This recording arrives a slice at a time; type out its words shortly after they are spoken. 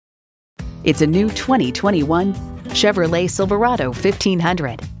It's a new 2021 Chevrolet Silverado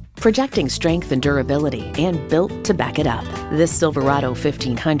 1500. Projecting strength and durability and built to back it up. This Silverado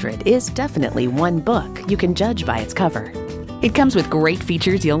 1500 is definitely one book you can judge by its cover. It comes with great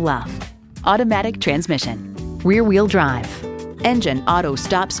features you'll love. Automatic transmission, rear-wheel drive, engine auto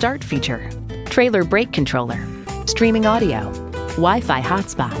stop-start feature, trailer brake controller, streaming audio, Wi-Fi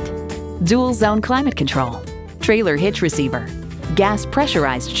hotspot, dual zone climate control, trailer hitch receiver, gas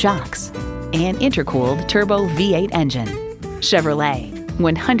pressurized shocks, and intercooled turbo V8 engine. Chevrolet,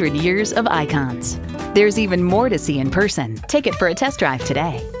 100 years of icons. There's even more to see in person. Take it for a test drive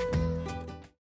today.